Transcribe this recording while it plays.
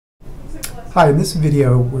Hi, in this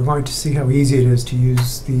video we're going to see how easy it is to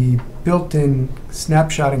use the built-in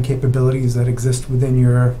snapshotting capabilities that exist within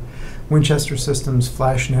your Winchester Systems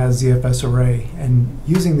FlashNAS ZFS array. And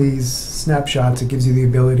using these snapshots, it gives you the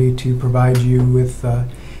ability to provide you with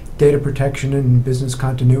data protection and business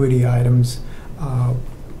continuity items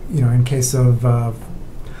in case of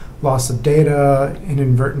loss of data,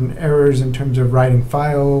 inadvertent errors in terms of writing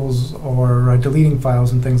files or deleting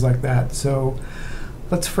files and things like that. So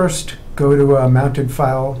let's first go to a mounted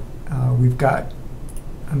file we've got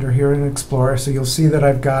under here in Explorer. So you'll see that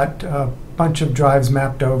I've got a bunch of drives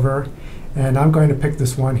mapped over, and I'm going to pick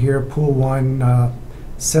this one here, Pool 1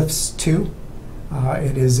 CIFS 2.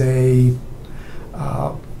 It is a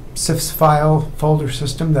CIFS file folder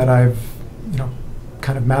system that I've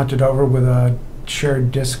kind of mounted over with a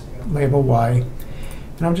shared disk label Y.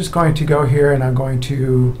 And I'm just going to go here and I'm going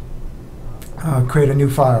to create a new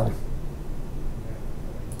file.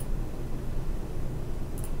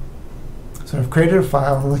 So I've created a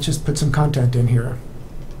file, and let's just put some content in here.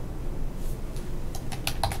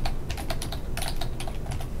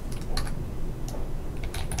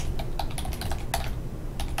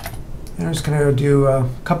 And I'm just going to do a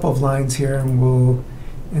couple of lines here, and we'll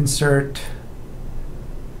insert,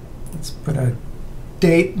 let's put a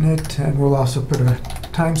date in it, and we'll also put a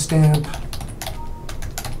timestamp.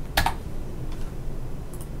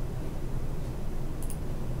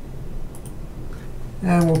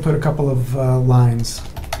 And we'll put a couple of lines.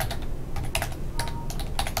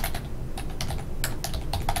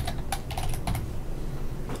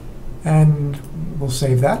 And we'll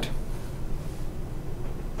save that.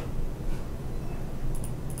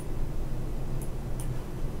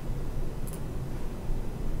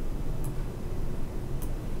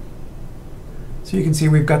 So you can see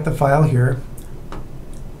we've got the file here.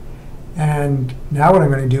 And now what I'm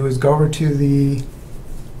going to do is go over to the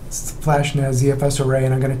FlashNAS ZFS array,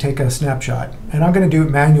 and I'm going to take a snapshot. And I'm going to do it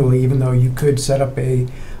manually, even though you could set up a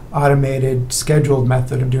automated scheduled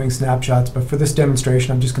method of doing snapshots. But for this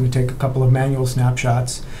demonstration, I'm just going to take a couple of manual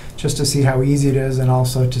snapshots just to see how easy it is and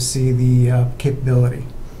also to see the capability.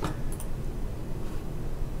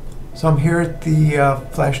 So I'm here at the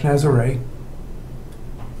FlashNAS array.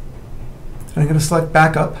 And I'm going to select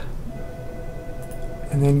Backup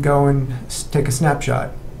and then go and take a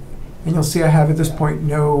snapshot. And you'll see I have at this point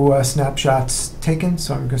no snapshots taken,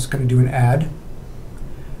 so I'm just going to do an add.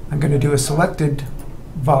 I'm going to do a selected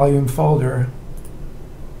volume folder,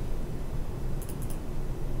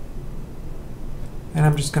 and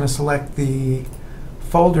I'm just going to select the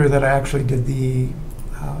folder that I actually did the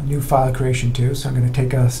new file creation to. So I'm going to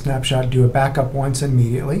take a snapshot, do a backup once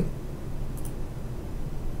immediately.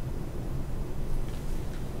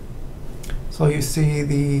 So you see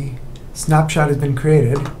the snapshot has been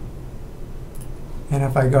created. And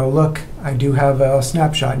if I go look, I do have a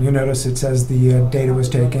snapshot. And you'll notice it says the data was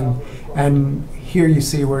taken. And here you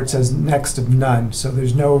see where it says next of none. So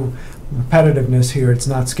there's no repetitiveness here. It's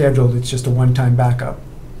not scheduled. It's just a one-time backup.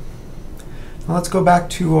 Now let's go back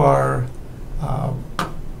to our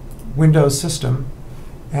Windows system.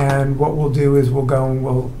 And what we'll do is we'll go and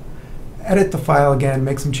we'll edit the file again,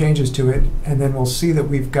 make some changes to it, and then we'll see that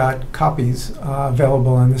we've got copies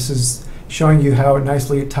available. And this is showing you how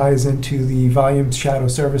nicely it ties into the volume shadow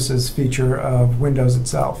services feature of Windows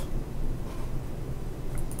itself.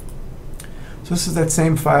 So this is that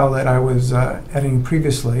same file that I was editing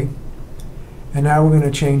previously, and now we're going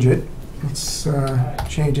to change it. Let's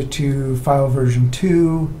change it to file version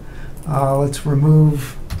 2. Let's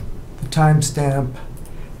remove the timestamp,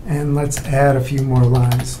 and let's add a few more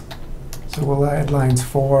lines. So we'll add lines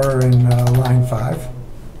 4 and line 5.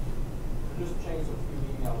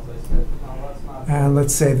 And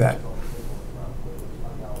let's save that.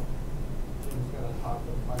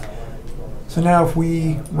 So now if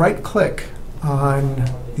we right-click on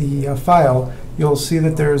the file, you'll see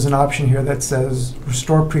that there's an option here that says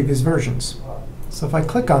Restore Previous Versions. So if I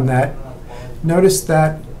click on that, notice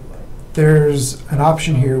that there's an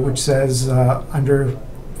option here which says under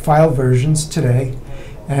File Versions Today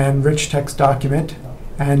and Rich Text Document,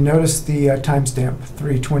 and notice the timestamp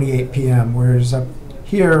 3:28 p.m. whereas up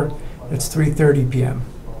here it's 3:30 p.m.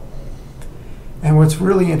 And what's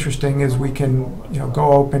really interesting is we can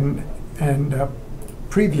go open and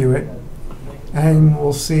preview it, and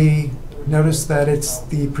we'll see, notice that it's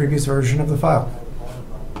the previous version of the file.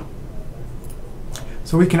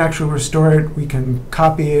 So we can actually restore it, we can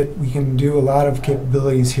copy it, we can do a lot of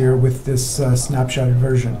capabilities here with this snapshotted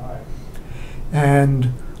version.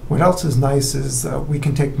 And what else is nice is we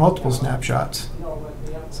can take multiple snapshots.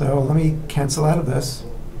 So let me cancel out of this.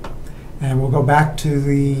 And we'll go back to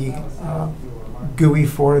the GUI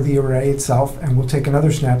for the array itself, and we'll take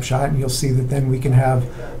another snapshot, and you'll see that then we can have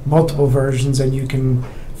multiple versions, and you can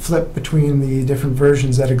flip between the different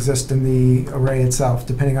versions that exist in the array itself,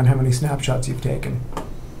 depending on how many snapshots you've taken.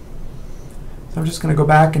 So I'm just going to go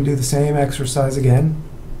back and do the same exercise again,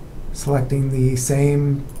 selecting the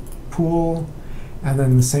same pool and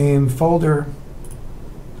then the same folder,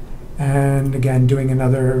 and again doing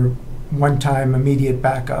another one-time immediate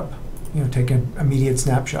backup, take an immediate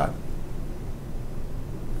snapshot.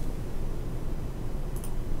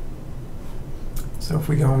 So if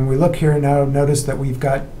we go and we look here now, notice that we've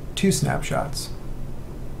got 2 snapshots.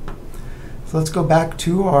 So let's go back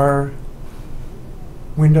to our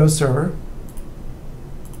Windows server.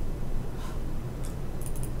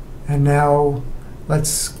 And now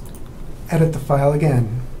let's edit the file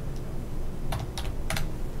again.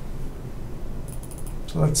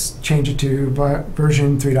 So let's change it to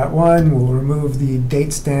version 3.1. We'll remove the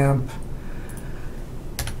date stamp.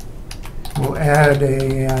 We'll add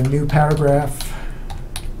a new paragraph.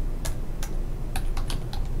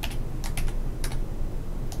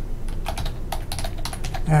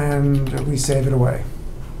 And we save it away.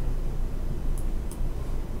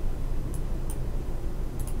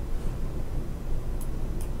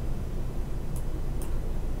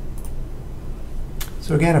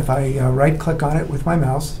 So again, if I right-click on it with my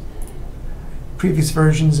mouse, previous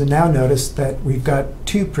versions, and now notice that we've got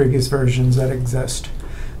 2 previous versions that exist.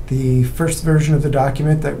 The first version of the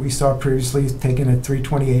document that we saw previously is taken at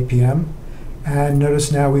 3:28 p.m. And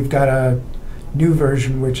notice now we've got a new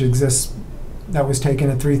version which exists that was taken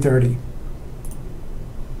at 3:30.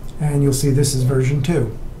 And you'll see this is version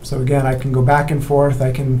 2. So again, I can go back and forth.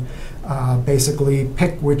 I can basically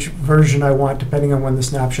pick which version I want depending on when the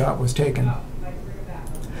snapshot was taken.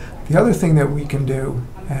 The other thing that we can do,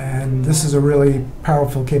 and this is a really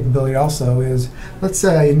powerful capability also, is let's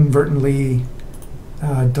say I inadvertently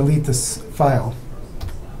delete this file.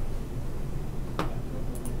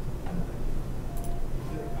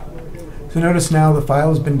 So notice now the file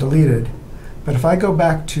has been deleted. But if I go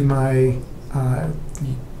back to my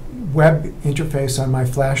web interface on my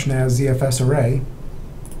FlashNAS ZFS array,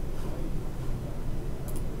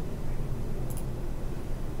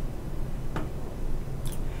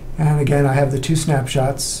 and again I have the 2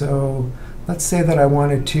 snapshots, so let's say that I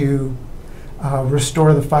wanted to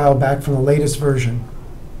restore the file back from the latest version.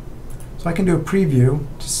 So I can do a preview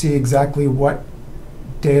to see exactly what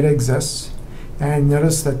data exists, and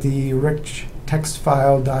notice that the rich text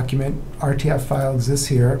file document RTF file exists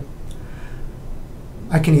here.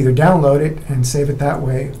 I can either download it and save it that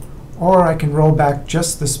way, or I can roll back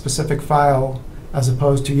just the specific file as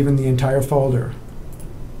opposed to even the entire folder.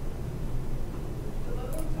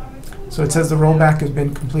 So it says the rollback has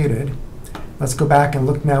been completed. Let's go back and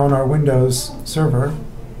look now in our Windows server,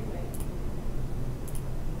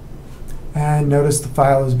 and notice the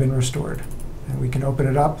file has been restored. And we can open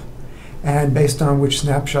it up, and based on which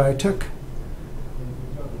snapshot I took,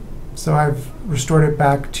 so I've restored it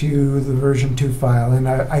back to the version 2 file, and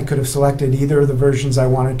I could have selected either of the versions I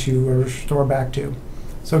wanted to restore back to.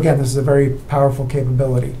 So again, this is a very powerful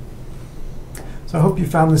capability. So I hope you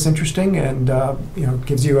found this interesting, and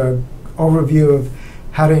gives you an overview of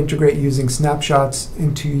how to integrate using snapshots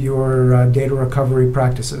into your data recovery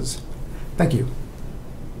practices. Thank you.